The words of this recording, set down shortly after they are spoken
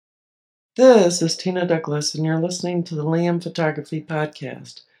This is Tina Douglas, and you're listening to the Liam Photography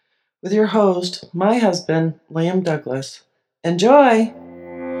Podcast with your host, my husband, Liam Douglas. Enjoy!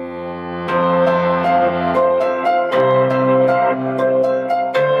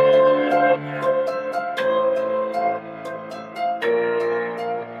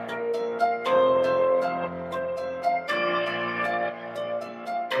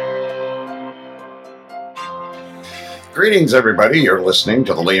 Greetings, everybody. You're listening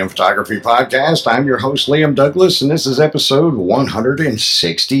to the Liam Photography Podcast. I'm your host, Liam Douglas, and this is episode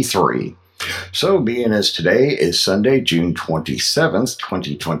 163. So, being as today is Sunday, June 27th,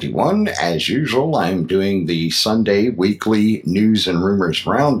 2021, as usual, I'm doing the Sunday weekly news and rumors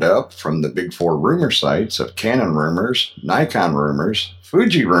roundup from the big four rumor sites of Canon Rumors, Nikon Rumors,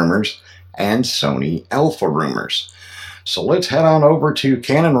 Fuji Rumors, and Sony Alpha Rumors. So let's head on over to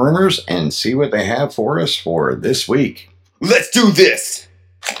Canon Rumors and see what they have for us for this week. Let's do this!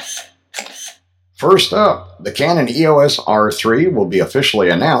 First up, the Canon EOS R3 will be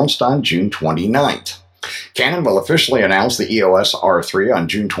officially announced on June 29th. Canon will officially announce the EOS R3 on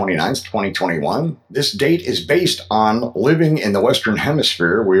June 29th, 2021. This date is based on living in the Western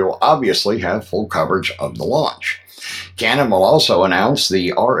Hemisphere, where you'll obviously have full coverage of the launch. Canon will also announce the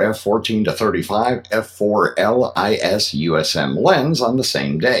RF14-35 f4 LIS USM lens on the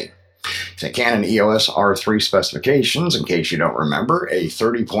same day. The Canon EOS R3 specifications, in case you don't remember, a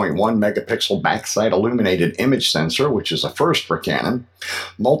 30.1 megapixel backside illuminated image sensor, which is a first for Canon,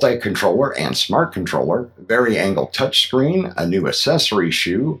 multi-controller and smart controller, vari-angle touchscreen, a new accessory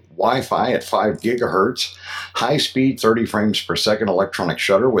shoe, Wi-Fi at 5 gigahertz, high-speed 30 frames per second electronic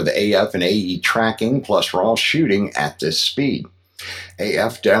shutter with AF and AE tracking plus RAW shooting at this speed.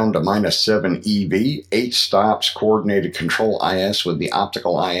 AF down to -7 EV, 8 stops coordinated control IS with the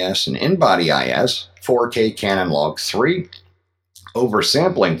optical IS and in-body IS, 4K Canon Log 3,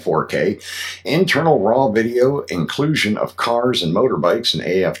 oversampling 4K, internal raw video, inclusion of cars and motorbikes and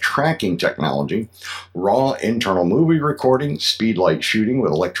AF tracking technology, raw internal movie recording, speedlight shooting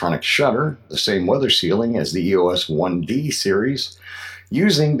with electronic shutter, the same weather sealing as the EOS 1D series,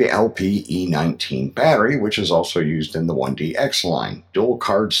 using the LP-E19 battery, which is also used in the 1DX line, dual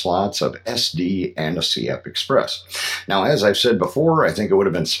card slots of SD and a CF Express. Now, as I've said before, I think it would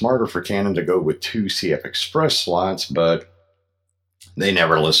have been smarter for Canon to go with 2 CF Express slots, but they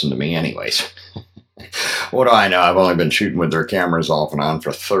never listen to me anyways. What do I know? I've only been shooting with their cameras off and on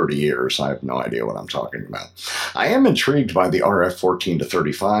for 30 years. I have no idea what I'm talking about. I am intrigued by the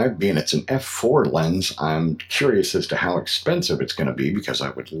RF14-35. Being it's an f4 lens, I'm curious as to how expensive it's going to be because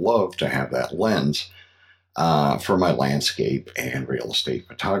I would love to have that lens for my landscape and real estate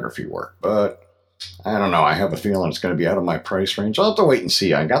photography work. But I don't know. I have a feeling it's going to be out of my price range. I'll have to wait and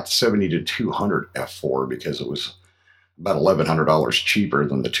see. I got the 70-200 f4 because it was about $1,100 cheaper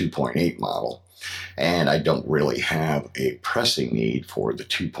than the 2.8 model. And I don't really have a pressing need for the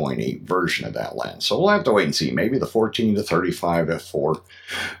 2.8 version of that lens. So we'll have to wait and see. Maybe the 14-35 f4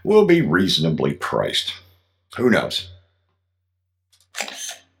 will be reasonably priced. Who knows?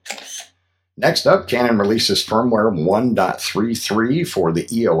 Next up, Canon releases firmware 1.33 for the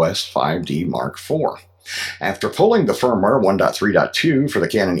EOS 5D Mark IV. After pulling the firmware 1.3.2 for the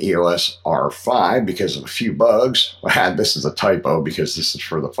Canon EOS R5 because of a few bugs, this is a typo because this is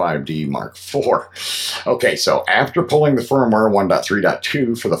for the 5D Mark IV. Okay, so after pulling the firmware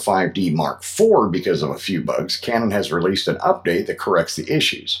 1.3.2 for the 5D Mark IV because of a few bugs, Canon has released an update that corrects the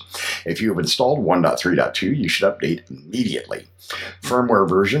issues. If you have installed 1.3.2, you should update immediately. Firmware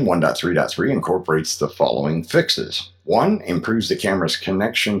version 1.3.3 incorporates the following fixes. 1. Improves the camera's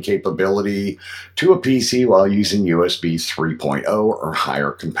connection capability to a PC while using USB 3.0 or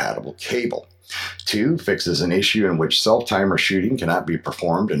higher compatible cable. 2. Fixes an issue in which self-timer shooting cannot be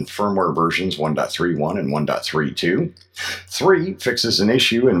performed in firmware versions 1.3.1 and 1.3.2. 3. Fixes an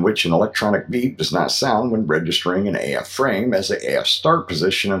issue in which an electronic beep does not sound when registering an AF frame as the AF start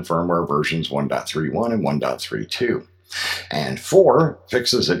position in firmware versions 1.3.1 and 1.3.2. And 4,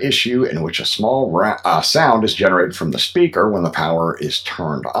 fixes an issue in which a small sound is generated from the speaker when the power is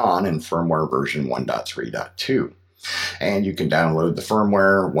turned on in firmware version 1.3.2. And you can download the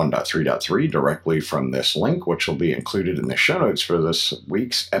firmware 1.3.3 directly from this link, which will be included in the show notes for this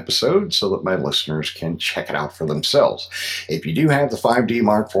week's episode so that my listeners can check it out for themselves. If you do have the 5D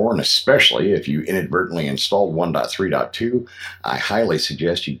Mark IV, and especially if you inadvertently installed 1.3.2, I highly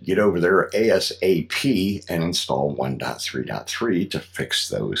suggest you get over there ASAP and install 1.3.3 to fix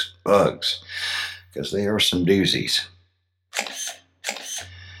those bugs, because they are some doozies.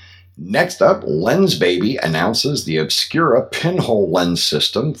 Next up, LensBaby announces the Obscura pinhole lens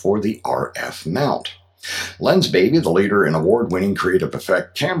system for the RF mount. Lensbaby, the leader in award-winning creative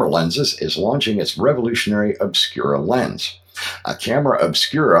effect camera lenses, is launching its revolutionary Obscura lens. A camera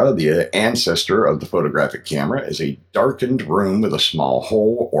obscura, the ancestor of the photographic camera, is a darkened room with a small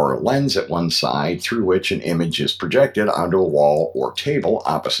hole or lens at one side through which an image is projected onto a wall or table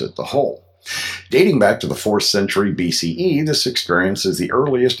opposite the hole. Dating back to the 4th century BCE, this experience is the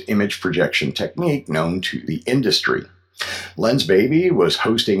earliest image projection technique known to the industry. Lensbaby was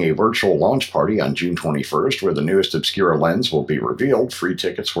hosting a virtual launch party on June 21st where the newest Obscura lens will be revealed. Free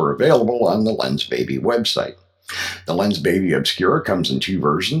tickets were available on the Lensbaby website. The Lensbaby Obscura comes in two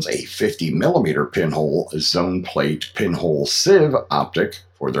versions, a 50mm pinhole zone plate pinhole sieve optic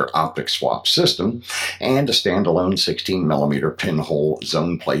for their optic swap system, and a standalone 16mm pinhole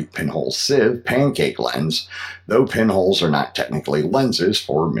zone plate pinhole sieve pancake lens, though pinholes are not technically lenses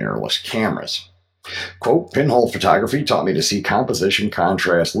for mirrorless cameras. Quote, pinhole photography taught me to see composition,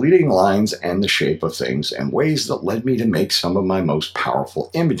 contrast, leading lines, and the shape of things in ways that led me to make some of my most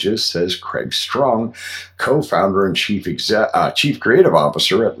powerful images, says Craig Strong, co-founder and chief creative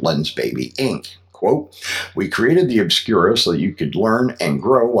officer at Lensbaby Inc. Quote, we created the Obscura so that you could learn and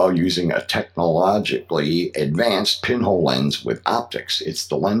grow while using a technologically advanced pinhole lens with optics. It's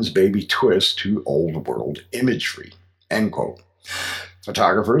the Lensbaby twist to old world imagery, end quote.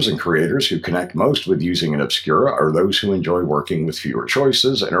 Photographers and creators who connect most with using an Obscura are those who enjoy working with fewer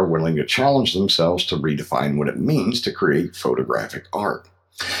choices and are willing to challenge themselves to redefine what it means to create photographic art.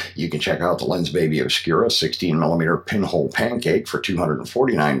 You can check out the Lensbaby Obscura 16mm pinhole pancake for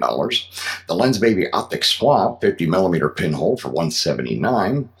 $249, the Lensbaby Optic Swap 50mm pinhole for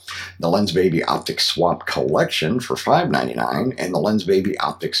 $179, the Lensbaby Optic Swap Collection for $599, and the Lensbaby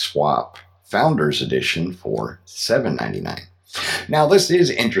Optic Swap Founders Edition for $799. Now, this is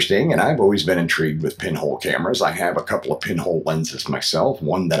interesting, and I've always been intrigued with pinhole cameras. I have a couple of pinhole lenses myself,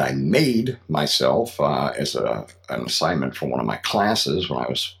 one that I made myself as an assignment for one of my classes when I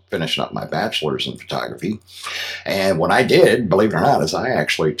was finishing up my bachelor's in photography. And what I did, believe it or not, is I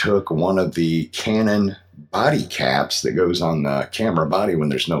actually took one of the Canon body caps that goes on the camera body when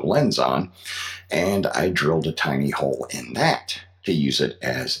there's no lens on, and I drilled a tiny hole in that to use it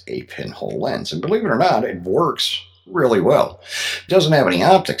as a pinhole lens. And believe it or not, it works really well. It doesn't have any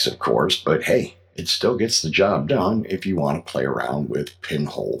optics, of course, but hey, it still gets the job done if you want to play around with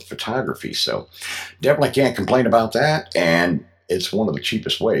pinhole photography. So definitely can't complain about that, and it's one of the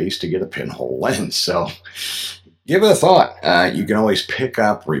cheapest ways to get a pinhole lens. So give it a thought. You can always pick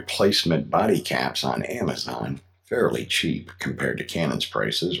up replacement body caps on Amazon fairly cheap compared to Canon's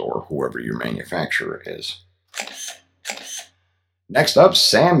prices or whoever your manufacturer is. Next up,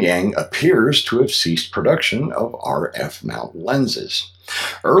 Samyang appears to have ceased production of RF mount lenses.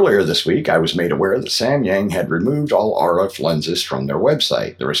 Earlier this week, I was made aware that Samyang had removed all RF lenses from their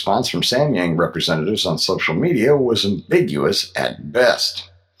website. The response from Samyang representatives on social media was ambiguous at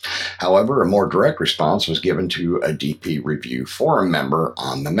best. However, a more direct response was given to a DP Review forum member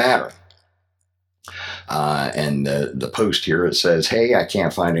on the matter. And the post here, it says, hey, I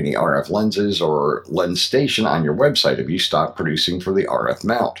can't find any RF lenses or lens station on your website. Have you stopped producing for the RF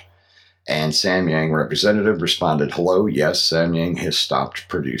mount? And Samyang representative responded, hello, yes, Samyang has stopped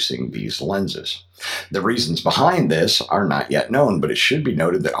producing these lenses. The reasons behind this are not yet known, but it should be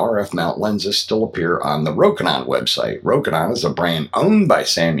noted that RF mount lenses still appear on the Rokinon website. Rokinon is a brand owned by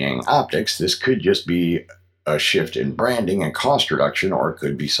Samyang Optics. This could just be a shift in branding and cost reduction, or it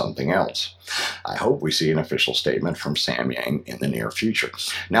could be something else. I hope we see an official statement from Samyang in the near future.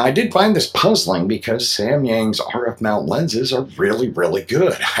 Now, I did find this puzzling because Samyang's RF mount lenses are really, really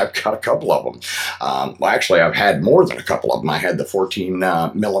good. I've got a couple of them. Well, actually, I've had more than a couple of them. I had the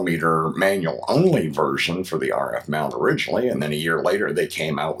 14mm manual only version for the RF mount originally, and then a year later they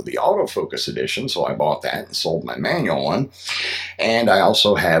came out with the autofocus edition, so I bought that and sold my manual one. And I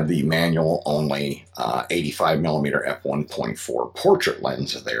also have the manual only 85mm f1.4 portrait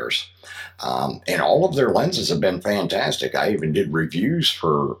lens of theirs. And all of their lenses have been fantastic. I even did reviews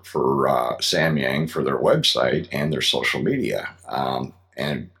for Samyang for their website and their social media,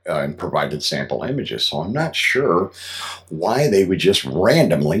 and provided sample images. So I'm not sure why they would just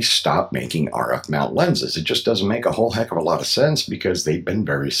randomly stop making RF mount lenses. It just doesn't make a whole heck of a lot of sense because they've been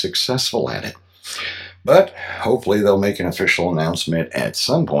very successful at it. But hopefully they'll make an official announcement at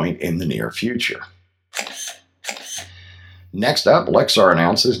some point in the near future. Next up, Lexar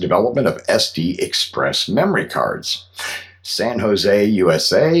announces development of SD Express memory cards. San Jose,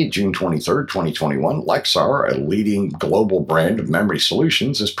 USA, June 23rd, 2021. Lexar, a leading global brand of memory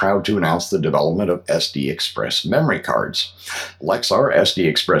solutions, is proud to announce the development of SD Express memory cards. Lexar SD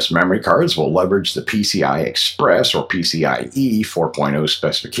Express memory cards will leverage the PCI Express or PCIe 4.0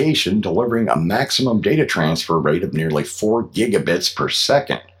 specification, delivering a maximum data transfer rate of nearly 4 gigabits per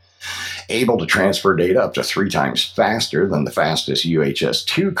second. Able to transfer data up to 3 times faster than the fastest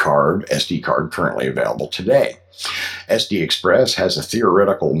UHS-2 SD card currently available today. SD Express has a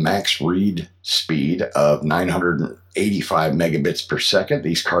theoretical max read speed of 985 megabits per second.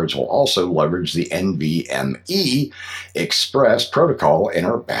 These cards will also leverage the NVMe Express protocol and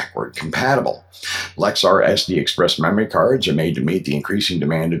are backward compatible. Lexar SD Express memory cards are made to meet the increasing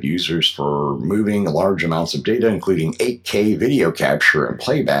demand of users for moving large amounts of data, including 8K video capture and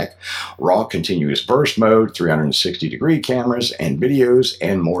playback, raw continuous burst mode, 360-degree cameras and videos,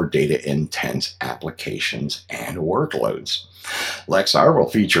 and more data-intense applications and workloads. Lexar will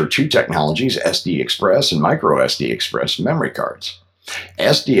feature 2 technologies, SD Express and Micro SD Express memory cards.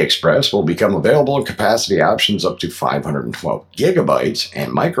 SD Express will become available in capacity options up to 512 gigabytes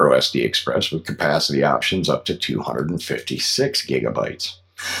and Micro SD Express with capacity options up to 256 gigabytes.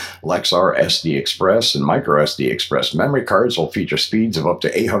 Lexar SD Express and Micro SD Express memory cards will feature speeds of up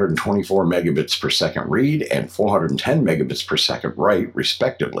to 824 megabits per second read and 410 megabits per second write,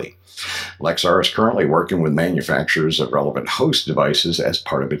 respectively. Lexar is currently working with manufacturers of relevant host devices as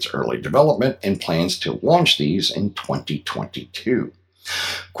part of its early development and plans to launch these in 2022.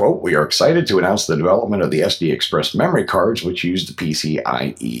 Quote, "We are excited to announce the development of the SD Express memory cards, which use the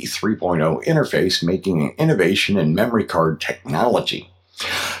PCIe 3.0 interface, making an innovation in memory card technology.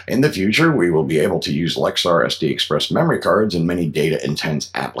 In the future, we will be able to use Lexar SD Express memory cards in many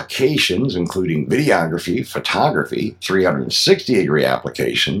data-intense applications, including videography, photography, 360-degree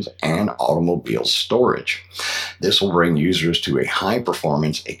applications, and automobile storage. This will bring users to a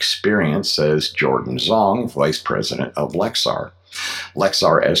high-performance experience," says Jordan Zong, Vice President of Lexar.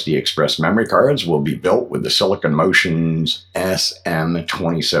 Lexar SD Express memory cards will be built with the Silicon Motion's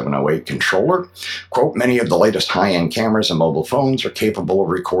SM2708 controller. Quote, "Many of the latest high-end cameras and mobile phones are capable of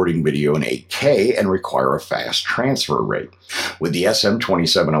recording video in 8K and require a fast transfer rate. With the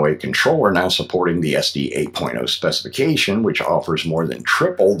SM2708 controller now supporting the SD 8.0 specification, which offers more than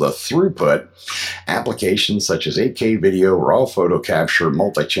triple the throughput, applications such as 8K video, raw photo capture,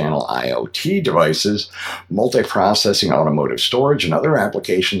 multi-channel IoT devices, multi-processing automotive storage, and other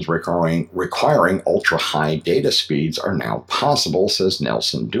applications requiring ultra-high data speeds are now possible," says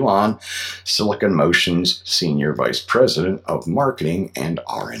Nelson Duan, Silicon Motion's Senior Vice President of Marketing and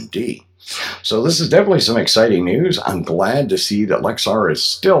R&D. So this is definitely some exciting news. I'm glad to see that Lexar is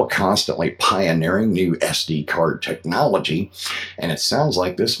still constantly pioneering new SD card technology, and it sounds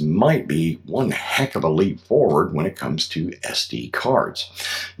like this might be one heck of a leap forward when it comes to SD cards.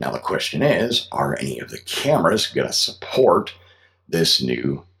 Now the question is, are any of the cameras going to support this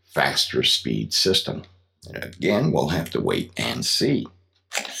new faster speed system? And again, we'll have to wait and see.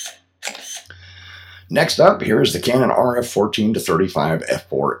 Next up, here's the Canon RF 14-35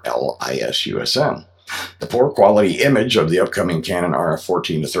 f4L ISUSM. The poor quality image of the upcoming Canon RF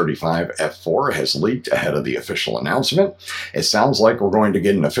 14-35 f4 has leaked ahead of the official announcement. It sounds like we're going to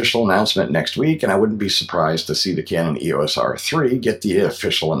get an official announcement next week, and I wouldn't be surprised to see the Canon EOS R3 get the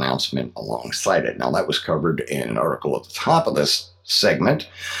official announcement alongside it. Now, that was covered in an article at the top of this segment,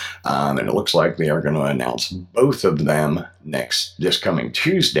 and it looks like they are going to announce both of them this coming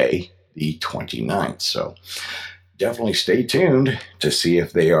Tuesday, the 29th. So definitely stay tuned to see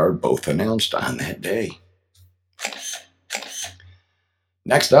if they are both announced on that day.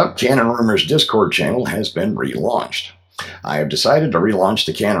 Next up, Canon Rumors Discord channel has been relaunched. I have decided to relaunch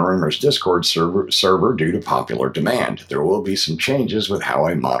the Canon Rumors Discord server due to popular demand. There will be some changes with how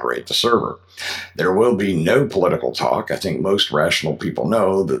I moderate the server. There will be no political talk. I think most rational people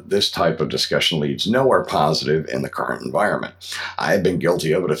know that this type of discussion leads nowhere positive in the current environment. I have been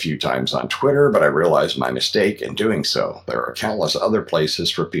guilty of it a few times on Twitter, but I realized my mistake in doing so. There are countless other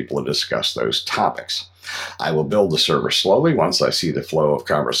places for people to discuss those topics. I will build the server slowly once I see the flow of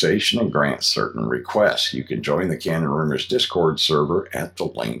conversation and grant certain requests. You can join the Canon Rumors Discord server at the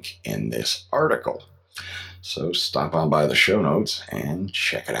link in this article. So stop on by the show notes and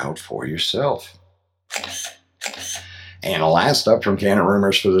check it out for yourself. And last up from Canon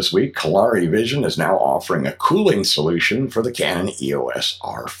Rumors for this week, Kalari Vision is now offering a cooling solution for the Canon EOS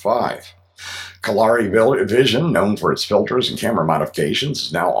R5. Kalari Vision, known for its filters and camera modifications,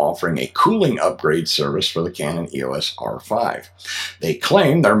 is now offering a cooling upgrade service for the Canon EOS R5. They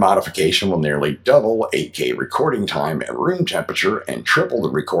claim their modification will nearly double 8K recording time at room temperature and triple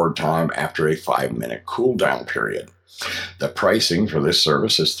the record time after a 5-minute cool down period. The pricing for this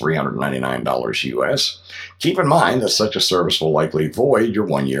service is $399 US. Keep in mind that such a service will likely void your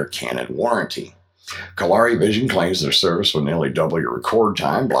 1-year Canon warranty. Kalari Vision claims their service will nearly double your record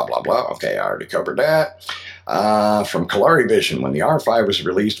time, blah, blah, blah. Okay, I already covered that. From Kalari Vision, when the R5 was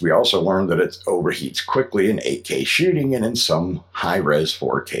released, we also learned that it overheats quickly in 8K shooting and in some high-res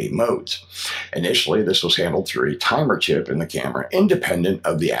 4K modes. Initially, this was handled through a timer chip in the camera, independent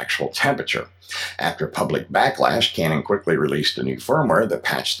of the actual temperature. After public backlash, Canon quickly released a new firmware that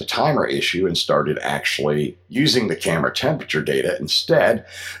patched the timer issue and started actually using the camera temperature data instead,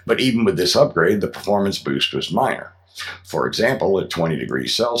 but even with this upgrade, the performance boost was minor. For example, at 20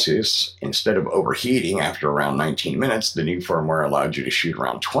 degrees Celsius, instead of overheating after around 19 minutes, the new firmware allowed you to shoot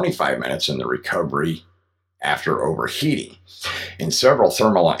around 25 minutes in the recovery after overheating. In several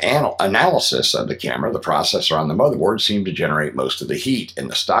thermal analysis of the camera, the processor on the motherboard seemed to generate most of the heat. In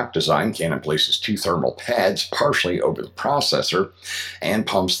the stock design, Canon places 2 thermal pads partially over the processor and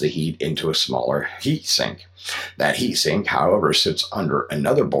pumps the heat into a smaller heat sink. That heat sink, however, sits under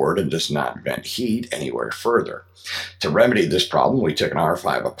another board and does not vent heat anywhere further. To remedy this problem, we took an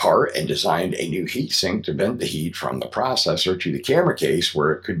R5 apart and designed a new heat sink to vent the heat from the processor to the camera case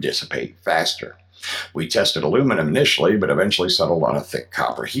where it could dissipate faster. We tested aluminum initially, but eventually settled on a thick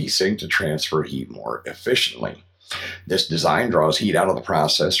copper heatsink to transfer heat more efficiently. This design draws heat out of the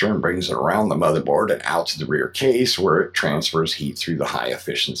processor and brings it around the motherboard and out to the rear case where it transfers heat through the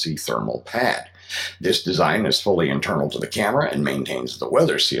high-efficiency thermal pad. This design is fully internal to the camera and maintains the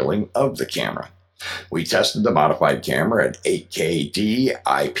weather sealing of the camera. We tested the modified camera at 8K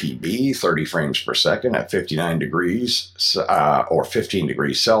IPB, 30 frames per second at 59 degrees or 15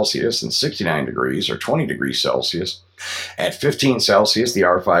 degrees Celsius and 69 degrees or 20 degrees Celsius. At 15 Celsius, the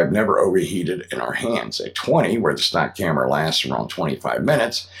R5 never overheated in our hands. At 20, where the stock camera lasts around 25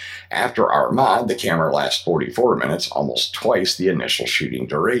 minutes, after our mod, the camera lasts 44 minutes, almost twice the initial shooting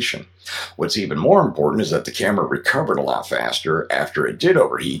duration. What's even more important is that the camera recovered a lot faster after it did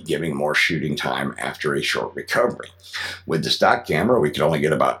overheat, giving more shooting time after a short recovery. With the stock camera, we could only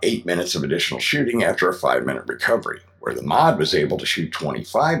get about 8 minutes of additional shooting after a 5-minute recovery, where the mod was able to shoot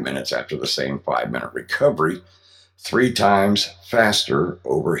 25 minutes after the same 5-minute recovery, 3 times faster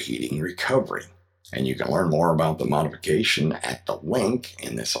overheating recovery. And you can learn more about the modification at the link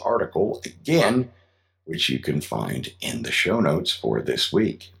in this article, again, which you can find in the show notes for this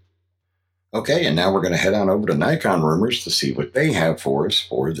week. Okay, and now we're going to head on over to Nikon Rumors to see what they have for us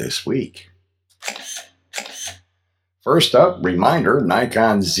for this week. First up, reminder,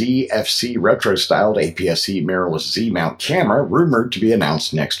 Nikon ZFC retro-styled APS-C mirrorless Z-mount camera rumored to be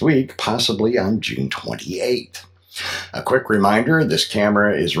announced next week, possibly on June 28th. A quick reminder, this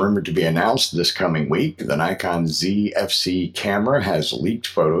camera is rumored to be announced this coming week. The Nikon ZFC camera has leaked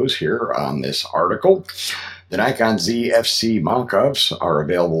photos here on this article. The Nikon ZFC mock-ups are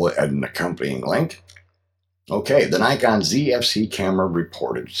available at an accompanying link. Okay, the Nikon ZFC camera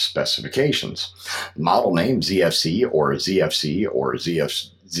reported specifications. Model name ZFC or ZFC or ZFC-FC,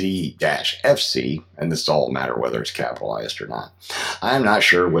 and this all matter whether it's capitalized or not. I'm not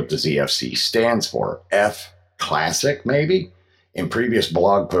sure what the ZFC stands for. F Classic, maybe? In previous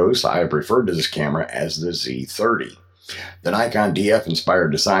blog posts, I have referred to this camera as the Z30. The Nikon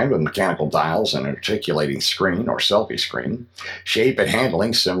DF-inspired design with mechanical dials and an articulating screen or selfie screen, shape and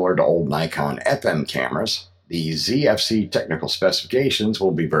handling similar to old Nikon FM cameras, the ZFC technical specifications will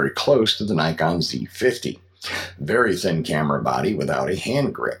be very close to the Nikon Z50. Very thin camera body without a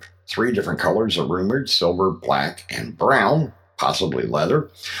hand grip. 3 different colors are rumored, silver, black, and brown, possibly leather.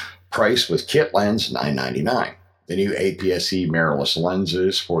 Price with kit lens, $999. The new APS-C mirrorless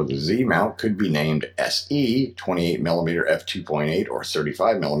lenses for the Z-mount could be named SE, 28mm f2.8 or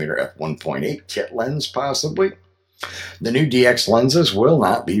 35mm f1.8 kit lens, possibly. The new DX lenses will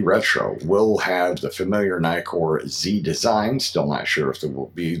not be retro. Will have the familiar Nikkor Z design. Still not sure if there will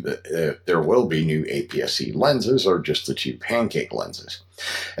be new APS-C lenses or just the 2 pancake lenses.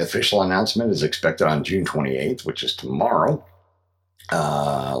 Official announcement is expected on June 28th, which is tomorrow.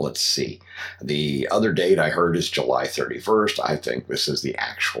 Let's see. The other date I heard is July 31st. I think this is the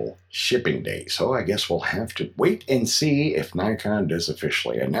actual shipping date. So I guess we'll have to wait and see if Nikon does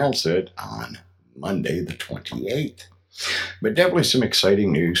officially announce it on Monday the 28th. But definitely some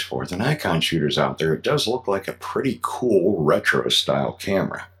exciting news for the Nikon shooters out there. It does look like a pretty cool retro style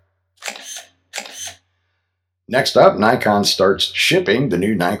camera. Next up, Nikon starts shipping the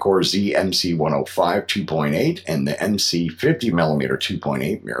new Nikkor Z MC105 2.8 and the MC 50mm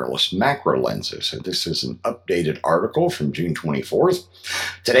 2.8 mirrorless macro lenses. And this is an updated article from June 24th.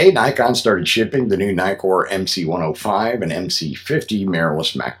 Today, Nikon started shipping the new Nikkor MC105 and MC50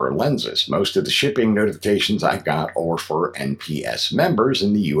 mirrorless macro lenses. Most of the shipping notifications I got are for NPS members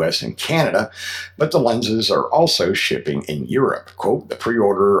in the US and Canada, but the lenses are also shipping in Europe. Quote, the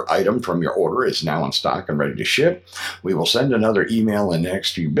pre-order item from your order is now in stock and ready to ship. We will send another email in the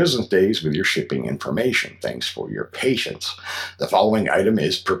next few business days with your shipping information. Thanks for your patience. The following item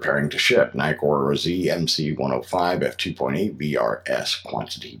is preparing to ship. Nikkor Z MC105 f2.8 VRS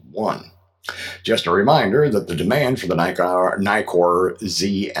quantity 1. Just a reminder that the demand for the Nikkor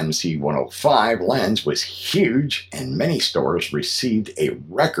Z MC105 lens was huge, and many stores received a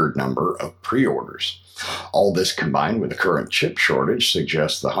record number of pre-orders. All this combined with the current chip shortage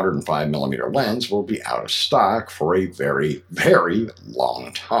suggests the 105mm lens will be out of stock for a very, very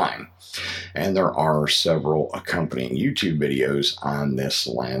long time. And there are several accompanying YouTube videos on this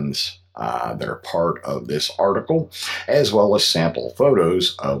lens that are part of this article, as well as sample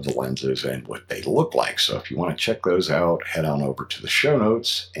photos of the lenses and what they look like. So if you want to check those out, head on over to the show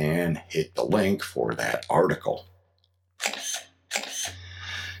notes and hit the link for that article.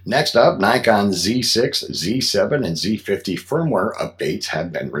 Next up, Nikon Z6, Z7, and Z50 firmware updates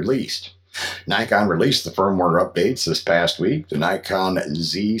have been released. Nikon released the firmware updates this past week. The Nikon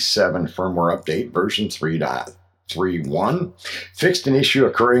Z7 firmware update version 3.31 fixed an issue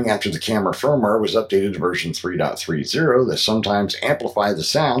occurring after the camera firmware was updated to version 3.30 that sometimes amplified the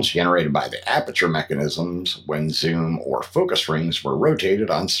sounds generated by the aperture mechanisms when zoom or focus rings were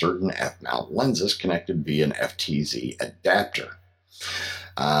rotated on certain f-mount lenses connected via an FTZ adapter.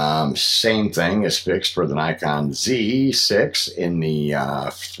 Same thing is fixed for the Nikon Z6 in the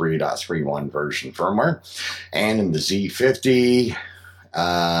 3.31 version firmware, and in the Z50,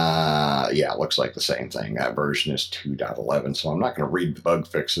 it looks like the same thing. That version is 2.11, so I'm not going to read the bug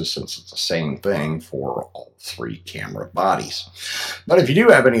fixes since it's the same thing for all three camera bodies. But if you do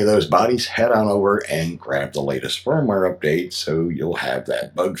have any of those bodies, head on over and grab the latest firmware update so you'll have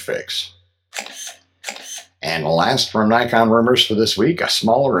that bug fix. And last from Nikon rumors for this week, a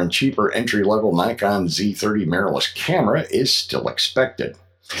smaller and cheaper entry-level Nikon Z30 mirrorless camera is still expected.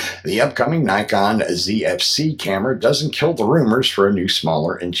 The upcoming Nikon ZFC camera doesn't kill the rumors for a new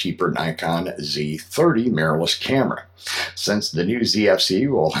smaller and cheaper Nikon Z30 mirrorless camera. Since the new ZFC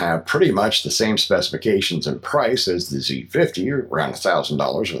will have pretty much the same specifications and price as the Z50, around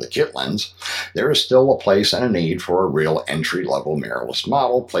 $1,000 with a kit lens, there is still a place and a need for a real entry-level mirrorless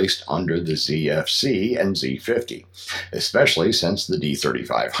model placed under the ZFC and Z50, especially since the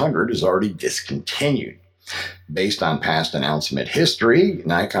D3500 is already discontinued. Based on past announcement history,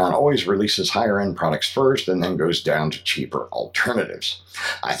 Nikon always releases higher-end products first and then goes down to cheaper alternatives.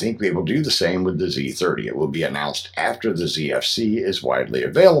 I think they will do the same with the Z30. It will be announced after the ZFC is widely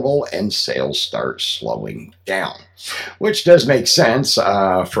available and sales start slowing down, which does make sense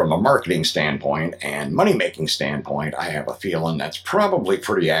from a marketing standpoint and money-making standpoint. I have a feeling that's probably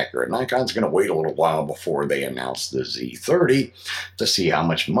pretty accurate. Nikon's going to wait a little while before they announce the Z30 to see how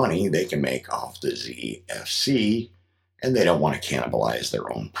much money they can make off the ZFC, and they don't want to cannibalize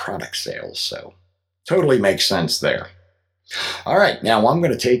their own product sales, so totally makes sense there. All right, now I'm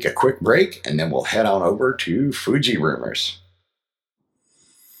going to take a quick break, and then we'll head on over to Fuji rumors.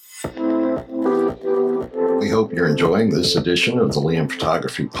 We hope you're enjoying this edition of the Liam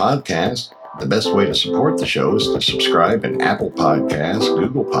Photography Podcast. The best way to support the show is to subscribe in Apple Podcasts,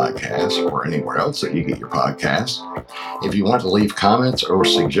 Google Podcasts, or anywhere else that you get your podcasts. If you want to leave comments or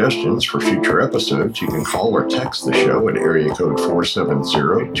suggestions for future episodes, you can call or text the show at area code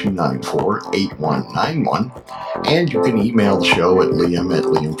 470-294-8191, and you can email the show at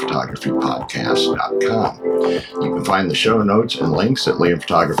liam@liamphotographypodcast.com. You can find the show notes and links at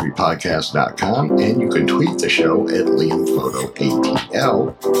liamphotographypodcast.com, and you can tweet the show at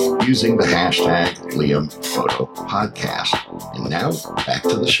liamphotoatl using the hashtag LiamPhotoPodcast. And now, back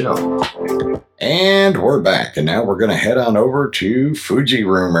to the show. And we're back, and now we're going to head on over to Fuji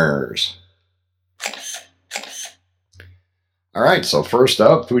rumors. All right, so first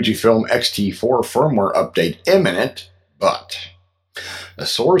up, Fujifilm X-T4 firmware update imminent, but a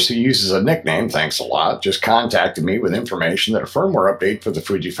source who uses a nickname, thanks a lot, just contacted me with information that a firmware update for the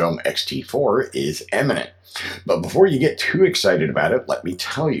Fujifilm X-T4 is imminent. But before you get too excited about it, let me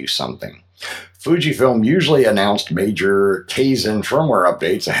tell you something. Fujifilm usually announced major Kaizen firmware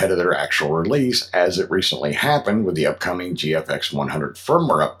updates ahead of their actual release, as it recently happened with the upcoming GFX 100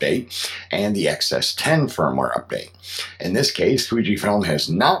 firmware update and the XS10 firmware update. In this case, Fujifilm has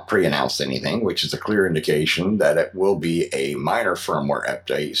not pre-announced anything, which is a clear indication that it will be a minor firmware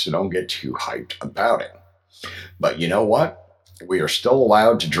update, so don't get too hyped about it. But you know what? We are still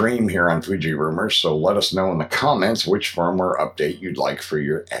allowed to dream here on Fuji Rumors, so let us know in the comments which firmware update you'd like for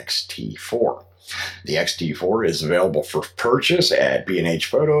your X-T4. The X-T4 is available for purchase at B&H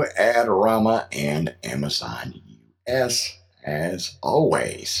Photo, Adorama, and Amazon US as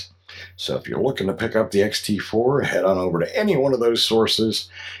always. So if you're looking to pick up the X-T4, head on over to any one of those sources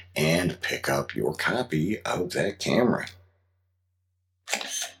and pick up your copy of that camera.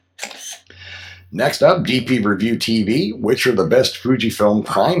 Next up, DP Review TV. Which are the best Fujifilm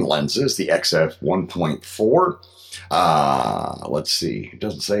prime lenses? The XF 1.4. Let's see. It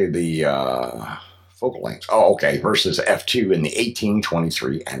doesn't say the focal length. Oh, okay. Versus f2 in the 18,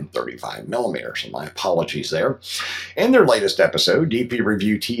 23, and 35 millimeters. So my apologies there. In their latest episode, DP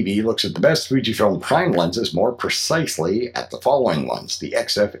Review TV looks at the best Fujifilm prime lenses more precisely at the following ones: the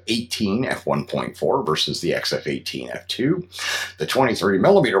XF18 f1.4 versus the XF18 f2, the 23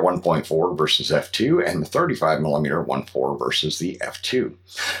 millimeter 1.4 versus f2, and the 35 millimeter 1.4 versus the f2.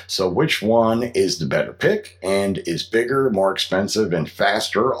 So which one is the better pick, and is bigger, more expensive, and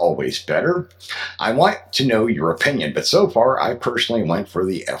faster always better? I want to know your opinion, but so far I personally went for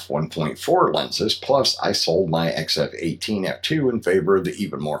the f1.4 lenses, plus I sold my XF18 f2 in favor of the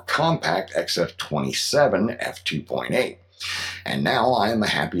even more compact XF27 f2.8. And now I am a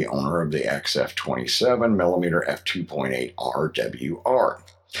happy owner of the XF27mm f2.8 RWR.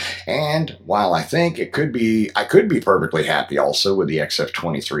 And while I think I could be perfectly happy also with the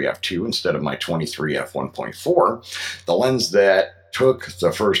XF23 f2 instead of my 23 f1.4, the lens that took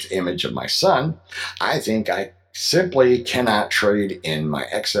the first image of my son, I think I simply cannot trade in my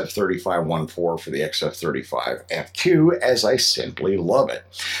XF35 1.4 for the XF35 f2, as I simply love it.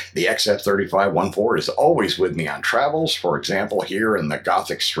 The XF35 1.4 is always with me on travels, for example here in the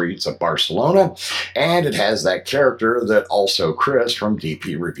Gothic streets of Barcelona, and it has that character that also Chris from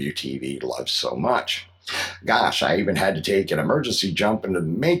DP Review TV loves so much. Gosh, I even had to take an emergency jump into the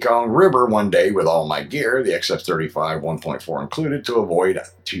Mekong River one day with all my gear, the XF35 1.4 included, to avoid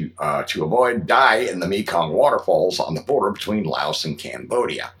die in the Mekong waterfalls on the border between Laos and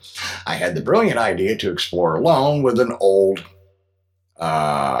Cambodia. I had the brilliant idea to explore alone with an old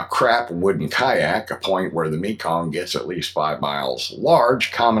crap wooden kayak, a point where the Mekong gets at least 5 miles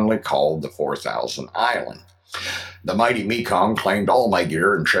large, commonly called the 4,000 Island. The mighty Mekong claimed all my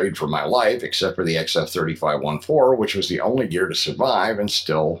gear in trade for my life, except for the XF35 1.4, which was the only gear to survive and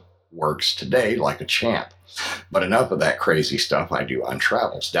still works today like a champ. But enough of that crazy stuff I do on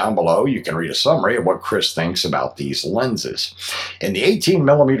travels. Down below, you can read a summary of what Chris thinks about these lenses. In the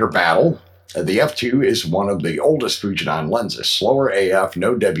 18mm battle, the f2 is one of the oldest Fujinon lenses. Slower AF,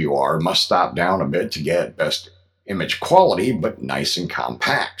 no WR, must stop down a bit to get best image quality, but nice and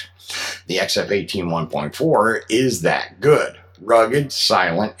compact. The XF18 1.4 is that good. Rugged,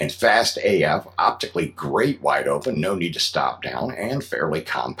 silent, and fast AF, optically great wide open, no need to stop down, and fairly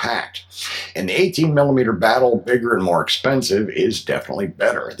compact. In the 18mm battle, bigger and more expensive is definitely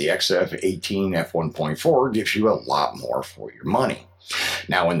better. The XF18 f1.4 gives you a lot more for your money.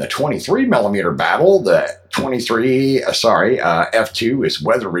 Now, in the 23mm battle, the f2 is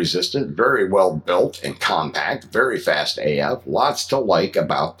weather resistant, very well built and compact, very fast AF, lots to like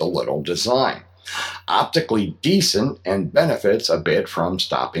about the little design. Optically decent and benefits a bit from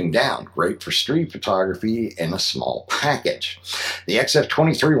stopping down. Great for street photography in a small package. The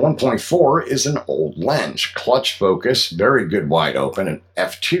XF23 1.4 is an old lens. Clutch focus, very good wide open, and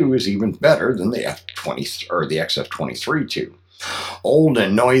f2 is even better than the XF23 2. Old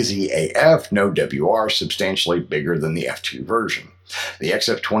and noisy AF, no WR, substantially bigger than the f2 version. The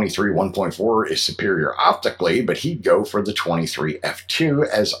XF23 1.4 is superior optically, but he'd go for the 23 f2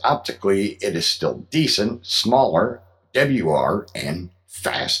 as optically it is still decent, smaller, WR, and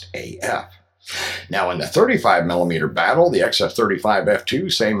fast AF. Now in the 35mm battle, the XF35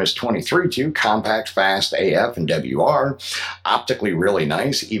 f2, same as 23-2, compact, fast AF and WR, optically really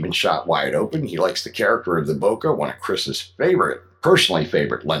nice, even shot wide open. He likes the character of the bokeh, one of Chris's personally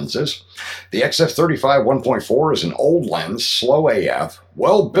favorite lenses. The XF35 1.4 is an old lens, slow AF,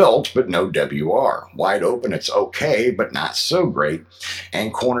 well built but no WR. Wide open it's okay, but not so great,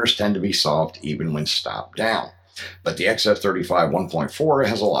 and corners tend to be soft even when stopped down. But the XF35 1.4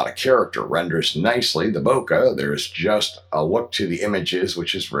 has a lot of character, renders nicely the bokeh. There's just a look to the images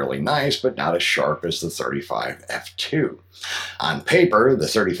which is really nice, but not as sharp as the 35 f2. On paper, the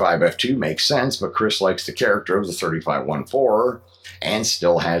 35 f2 makes sense, but Chris likes the character of the 35 1.4 and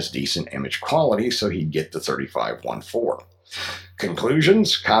still has decent image quality, so he'd get the 35 1.4.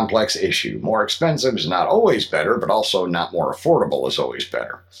 Conclusions, complex issue. More expensive is not always better, but also not more affordable is always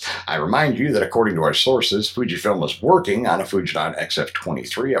better. I remind you that according to our sources, Fujifilm is working on a Fujinon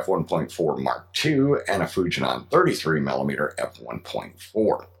XF23 f1.4 Mark II and a Fujinon 33mm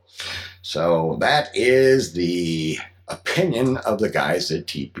f1.4. So that is the opinion of the guys at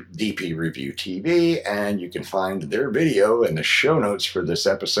DP Review TV, and you can find their video in the show notes for this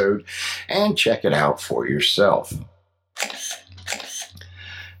episode and check it out for yourself.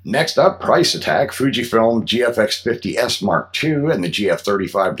 Next up, price attack, Fujifilm GFX50S Mark II and the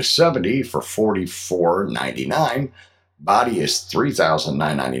GF35-70 for $44.99. Body is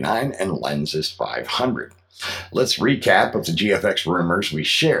 $3,999 and lens is $500. Let's recap of the GFX rumors we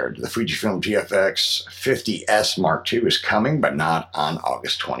shared. The Fujifilm GFX50S Mark II is coming, but not on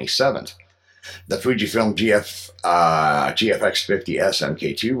August 27th. The Fujifilm GFX50S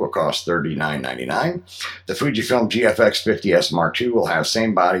MK2 will cost $39.99. The Fujifilm GFX50S Mark II will have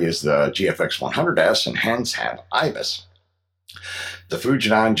same body as the GFX100S and hence have IBIS. The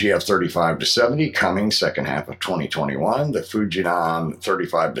Fujinon GF35-70 coming second half of 2021. The Fujinon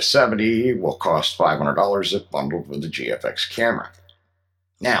 35-70 will cost $500 if bundled with the GFX camera.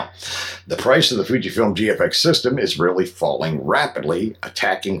 Now, the price of the Fujifilm GFX system is really falling rapidly,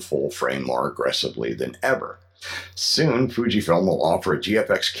 attacking full frame more aggressively than ever. Soon, Fujifilm will offer a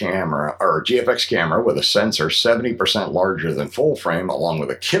GFX camera with a sensor 70% larger than full frame, along with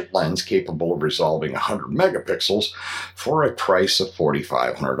a kit lens capable of resolving 100 megapixels for a price of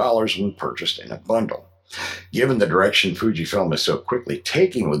 $4,500 when purchased in a bundle. Given the direction Fujifilm is so quickly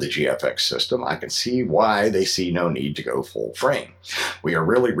taking with the GFX system, I can see why they see no need to go full frame. We are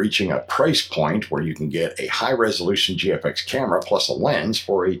really reaching a price point where you can get a high-resolution GFX camera plus a lens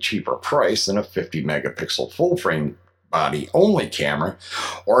for a cheaper price than a 50-megapixel full-frame body-only camera,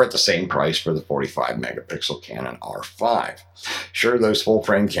 or at the same price for the 45-megapixel Canon R5. Sure, those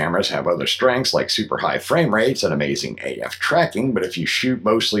full-frame cameras have other strengths like super high frame rates and amazing AF tracking, but if you shoot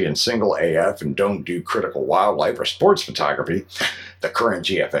mostly in single AF and don't do critical wildlife or sports photography, the current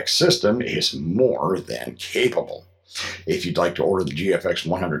GFX system is more than capable. If you'd like to order the GFX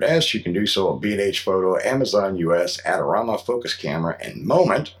 100S, you can do so at B&H Photo, Amazon US, Adorama, Focus Camera, and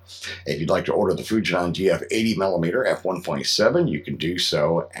Moment. If you'd like to order the Fujinon GF 80mm f1.7, you can do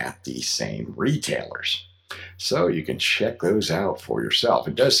so at the same retailers. So you can check those out for yourself.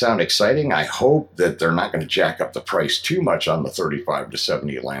 It does sound exciting. I hope that they're not going to jack up the price too much on the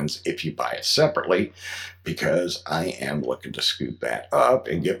 35-70 lens if you buy it separately, because I am looking to scoop that up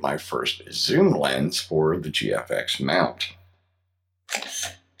and get my first zoom lens for the GFX mount.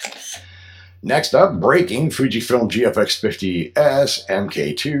 Next up, breaking Fujifilm GFX50S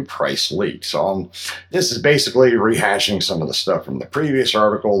MK2 price leak. So this is basically rehashing some of the stuff from the previous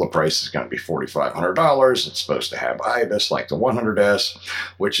article. The price is going to be $4,500. It's supposed to have IBIS like the 100S,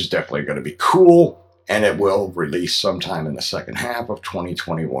 which is definitely going to be cool. And it will release sometime in the second half of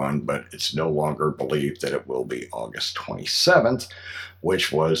 2021, but it's no longer believed that it will be August 27th,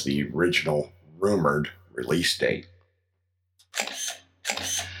 which was the original rumored release date.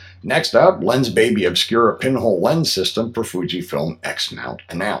 Next up, Lensbaby Obscura pinhole lens system for Fujifilm X mount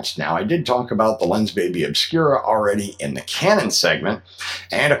announced. Now, I did talk about the Lensbaby Obscura already in the Canon segment,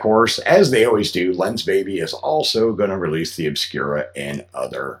 and of course, as they always do, Lensbaby is also going to release the Obscura in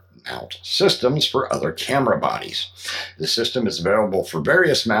other mount systems for other camera bodies. The system is available for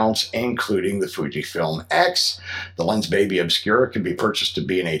various mounts, including the Fujifilm X. The Lensbaby Obscura can be purchased at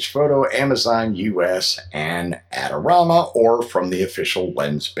B&H Photo, Amazon US, and Adorama, or from the official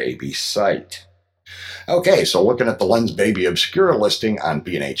Lensbaby site. Okay, so looking at the Lensbaby Obscura listing on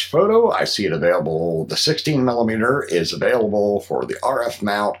B&H Photo, I see it available. The 16mm is available for the RF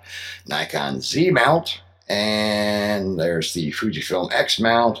mount, Nikon Z mount, and there's the Fujifilm X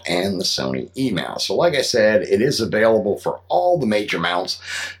mount and the Sony E mount. So like I said, it is available for all the major mounts.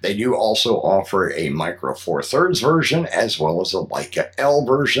 They do also offer a Micro Four Thirds version as well as a Leica L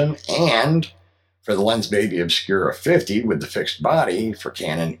version, and for the Lensbaby Obscura 50 with the fixed body for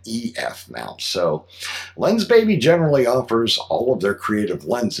Canon EF mount. So Lensbaby generally offers all of their creative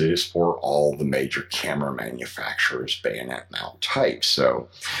lenses for all the major camera manufacturers' bayonet mount types. So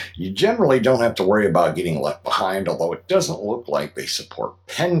you generally don't have to worry about getting left behind, although it doesn't look like they support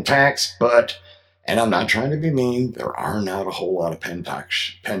Pentax, but, and I'm not trying to be mean, there are not a whole lot of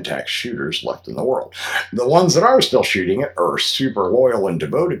Pentax shooters left in the world. The ones that are still shooting it are super loyal and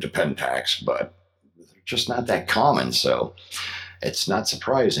devoted to Pentax, but just not that common, so it's not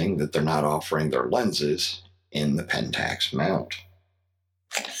surprising that they're not offering their lenses in the Pentax mount.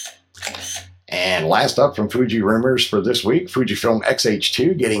 And last up from Fuji rumors for this week, Fujifilm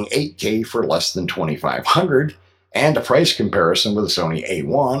X-H2 getting 8K for less than $2,500, and a price comparison with the Sony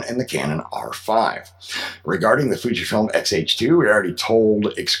A1 and the Canon R5. Regarding the Fujifilm X-H2, we already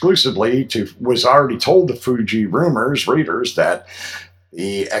told the Fuji Rumors readers that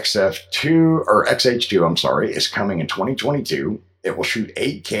the X-H2 is coming in 2022. It will shoot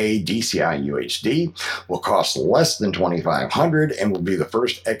 8K DCI UHD, will cost less than $2,500, and will be the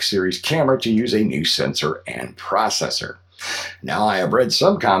first X-series camera to use a new sensor and processor. Now, I have read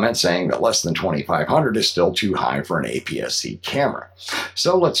some comments saying that less than $2,500 is still too high for an APS-C camera.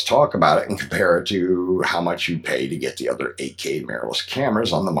 So let's talk about it and compare it to how much you pay to get the other 8K mirrorless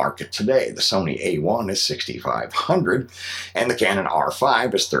cameras on the market today. The Sony A1 is $6,500 and the Canon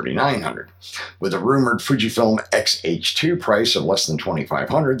R5 is $3,900. With a rumored Fujifilm X-H2 price of less than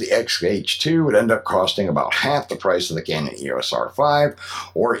 $2,500, the X-H2 would end up costing about half the price of the Canon EOS R5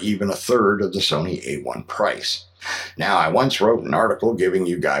 or even a third of the Sony A1 price. Now, I once wrote an article giving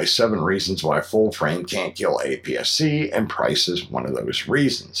you guys 7 reasons why full frame can't kill APS-C, and price is one of those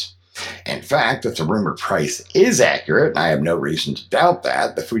reasons. In fact, if the rumored price is accurate, and I have no reason to doubt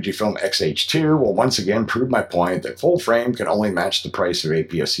that, the Fujifilm X-H2 will once again prove my point that full frame can only match the price of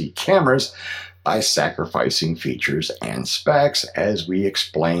APS-C cameras by sacrificing features and specs, as we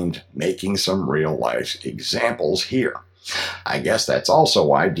explained, making some real-life examples here. I guess that's also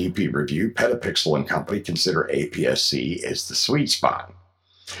why DP Review, Petapixel, and Company consider APS-C as the sweet spot.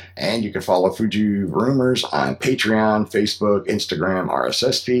 And you can follow Fuji Rumors on Patreon, Facebook, Instagram,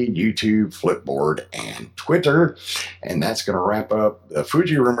 RSS feed, YouTube, Flipboard, and Twitter. And that's going to wrap up the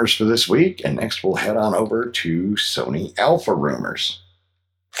Fuji Rumors for this week. And next we'll head on over to Sony Alpha Rumors.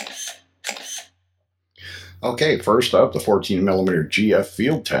 Okay, first up, the 14mm GF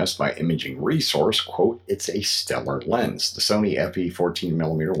field test by Imaging Resource. Quote, it's a stellar lens. The Sony FE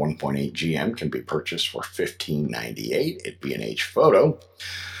 14mm 1.8 GM can be purchased for $15.98 at B&H Photo.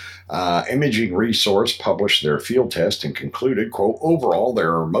 Imaging Resource published their field test and concluded, quote, overall,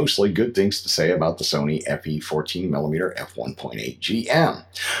 there are mostly good things to say about the Sony FE 14mm f1.8 GM,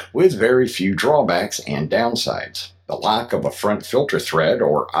 with very few drawbacks and downsides. The lack of a front filter thread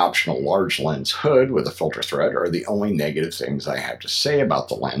or optional large lens hood with a filter thread are the only negative things I have to say about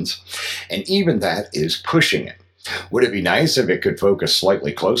the lens, and even that is pushing it. Would it be nice if it could focus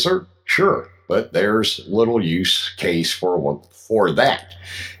slightly closer? Sure, but there's little use case for that.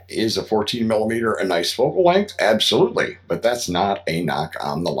 Is a 14mm a nice focal length? Absolutely, but that's not a knock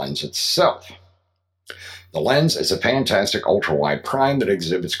on the lens itself. The lens is a fantastic ultra-wide prime that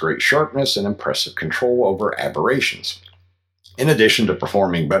exhibits great sharpness and impressive control over aberrations. In addition to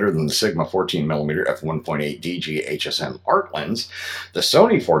performing better than the Sigma 14mm f1.8 DG HSM art lens, the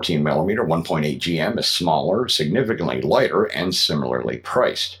Sony 14mm 1.8 GM is smaller, significantly lighter, and similarly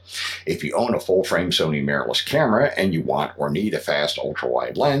priced. If you own a full-frame Sony mirrorless camera and you want or need a fast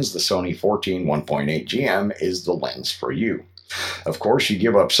ultra-wide lens, the Sony 14 1.8 GM is the lens for you. Of course, you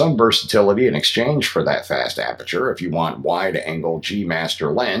give up some versatility in exchange for that fast aperture. If you want wide-angle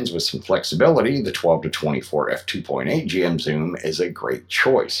G-Master lens with some flexibility, the 12-24 f2.8 GM zoom is a great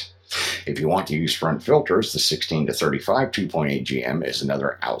choice. If you want to use front filters, the 16-35 2.8 GM is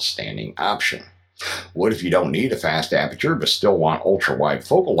another outstanding option. What if you don't need a fast aperture but still want ultra-wide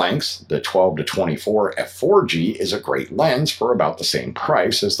focal lengths? The 12-24 f4G is a great lens for about the same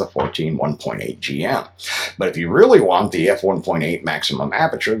price as the 14 1.8 GM. But if you really want the f1.8 maximum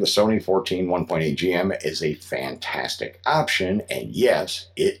aperture, the Sony 14 1.8 GM is a fantastic option, and yes,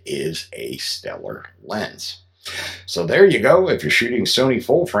 it is a stellar lens. So there you go. If you're shooting Sony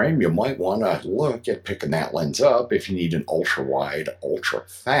full frame, you might want to look at picking that lens up if you need an ultra-wide,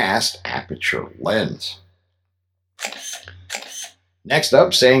 ultra-fast aperture lens. Next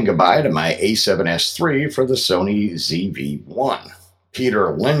up, saying goodbye to my A7S III for the Sony ZV-1.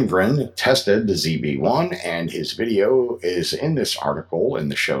 Peter Lindgren tested the ZV-1, and his video is in this article in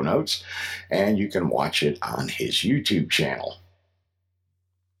the show notes, and you can watch it on his YouTube channel.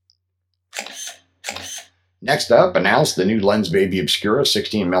 Next up, announced the new Lensbaby Obscura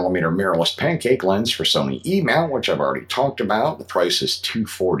 16mm mirrorless pancake lens for Sony E-mount, which I've already talked about. The price is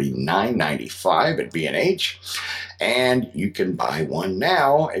 $249.95 at B&H, and you can buy one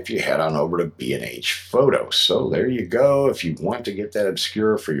now if you head on over to B&H Photo. So there you go. If you want to get that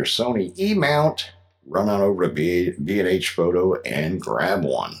Obscura for your Sony E-mount, run on over to B&H Photo and grab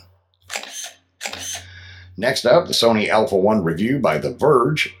one. Next up, the Sony Alpha 1 review by The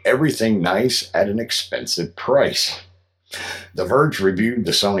Verge. Everything nice at an expensive price. The Verge reviewed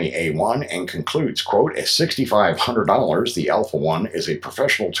the Sony A1 and concludes, quote, at $6,500, the Alpha 1 is a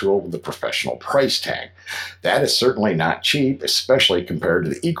professional tool with a professional price tag. That is certainly not cheap, especially compared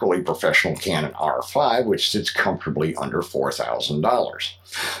to the equally professional Canon R5, which sits comfortably under $4,000.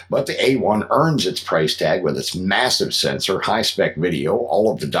 But the A1 earns its price tag with its massive sensor, high-spec video, all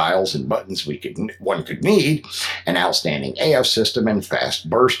of the dials and buttons one could need, an outstanding AF system, and fast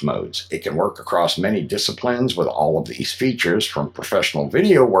burst modes. It can work across many disciplines with all of these features, from professional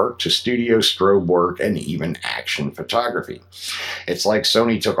video work to studio strobe work and even action photography. It's like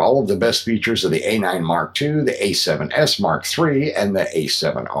Sony took all of the best features of the A9 Mark II, the A7S Mark III, and the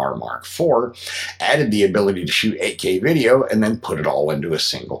A7R Mark IV, added the ability to shoot 8K video, and then put it all into a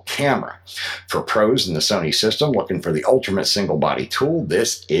single camera. For pros in the Sony system looking for the ultimate single body tool,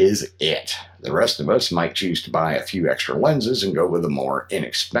 this is it. The rest of us might choose to buy a few extra lenses and go with a more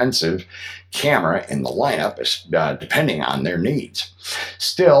inexpensive camera in the lineup, depending on their needs.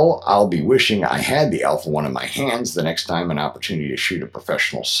 Still, I'll be wishing I had the Alpha 1 in my hands the next time an opportunity to shoot a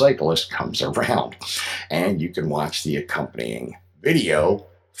professional cyclist comes around. And you can watch the accompanying video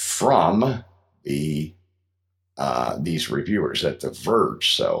from these reviewers at The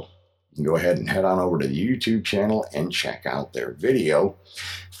Verge. So you can go ahead and head on over to the YouTube channel and check out their video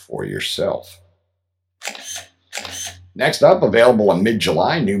for yourself. Next up, available in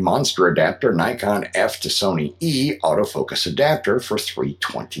mid-July, new monster adapter Nikon F to Sony E autofocus adapter for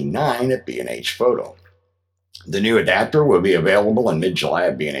 $329 at B&H Photo. The new adapter will be available in mid-July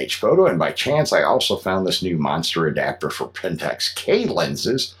at B&H Photo, and by chance I also found this new monster adapter for Pentax K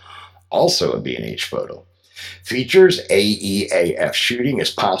lenses also at B&H Photo. Features AEAF shooting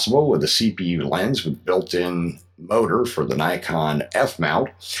is possible with a CPU lens with built-in motor for the Nikon F mount.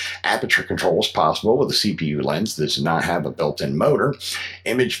 Aperture control is possible with a CPU lens that does not have a built-in motor.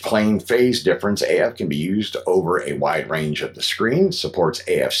 Image plane phase difference AF can be used over a wide range of the screen. Supports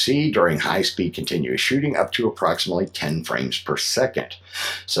AFC during high-speed continuous shooting up to approximately 10 frames per second.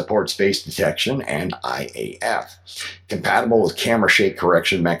 Supports face detection and IAF. Compatible with camera shake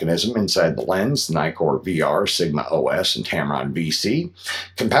correction mechanism inside the lens, Nikkor VR, Sigma OS, and Tamron VC.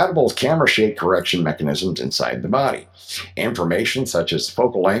 Compatible with camera shake correction mechanisms inside the body. Information such as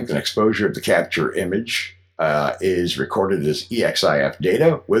focal length and exposure of the capture image is recorded as EXIF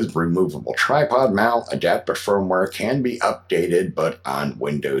data with removable tripod mount. Adapter firmware can be updated, but on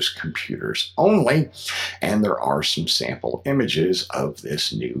Windows computers only. And there are some sample images of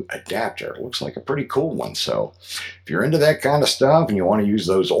this new adapter. It looks like a pretty cool one. So if you're into that kind of stuff and you want to use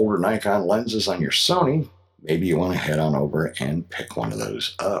those older Nikon lenses on your Sony, maybe you want to head on over and pick one of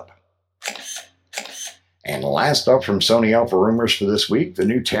those up. And last up from Sony Alpha Rumors for this week, the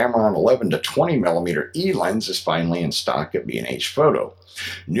new Tamron 11 to 20mm E lens is finally in stock at B&H Photo.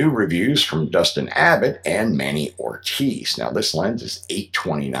 New reviews from Dustin Abbott and Manny Ortiz. Now this lens is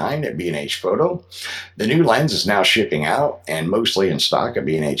 $829 at B&H Photo. The new lens is now shipping out and mostly in stock at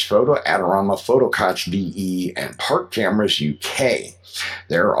B&H Photo, Adorama, Photocots VE, and Park Cameras UK.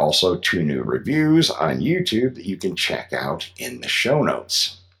 There are also 2 new reviews on YouTube that you can check out in the show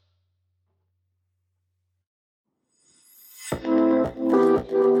notes.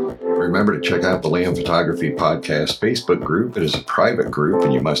 Remember to check out the Liam Photography Podcast Facebook group. It is a private group,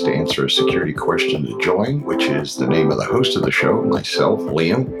 and you must answer a security question to join, which is the name of the host of the show, myself,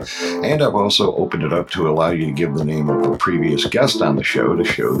 Liam. And I've also opened it up to allow you to give the name of a previous guest on the show to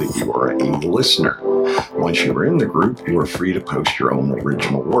show that you are a listener. Once you are in the group, you are free to post your own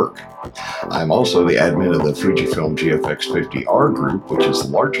original work. I'm also the admin of the Fujifilm GFX 50R group, which is the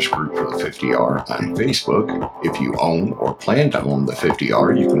largest group for the 50R on Facebook. If you own or plan to own the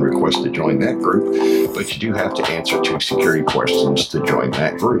 50R, you can request to join that group, but you do have to answer 2 security questions to join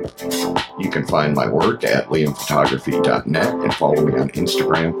that group. You can find my work at liamphotography.net and follow me on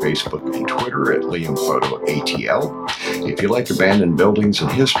Instagram, Facebook, and Twitter at liamphotoatl. If you like abandoned buildings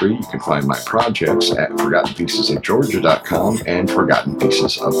and history, you can find my projects at ForgottenPiecesOfGeorgia.com and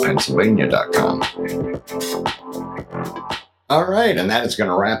ForgottenPiecesOfPennsylvania.com. All right, and that is going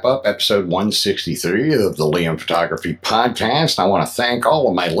to wrap up episode 163 of the Liam Photography Podcast. I want to thank all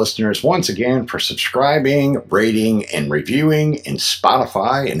of my listeners once again for subscribing, rating, and reviewing in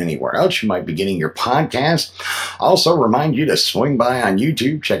Spotify and anywhere else you might be getting your podcast. Also, remind you to swing by on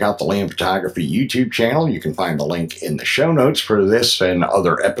YouTube, check out the Liam Photography YouTube channel. You can find the link in the show notes for this and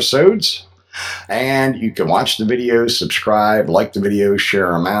other episodes. And you can watch the videos, subscribe, like the videos,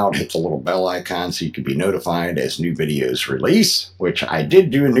 share them out, hit the little bell icon so you can be notified as new videos release, which I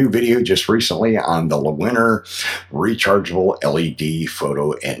did do a new video just recently on the LaWinner rechargeable LED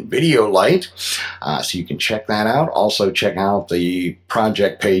photo and video light. So you can check that out. Also check out the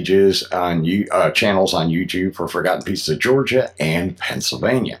project pages on channels on YouTube for Forgotten Pieces of Georgia and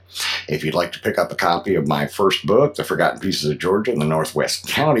Pennsylvania. If you'd like to pick up a copy of my first book, The Forgotten Pieces of Georgia in the Northwest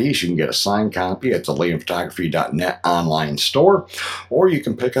Counties, you can get a signed copy at the liamphotography.net online store, or you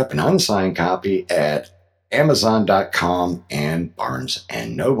can pick up an unsigned copy at Amazon.com and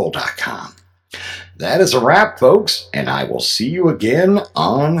BarnesandNoble.com. That is a wrap, folks, and I will see you again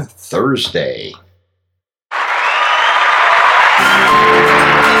on Thursday.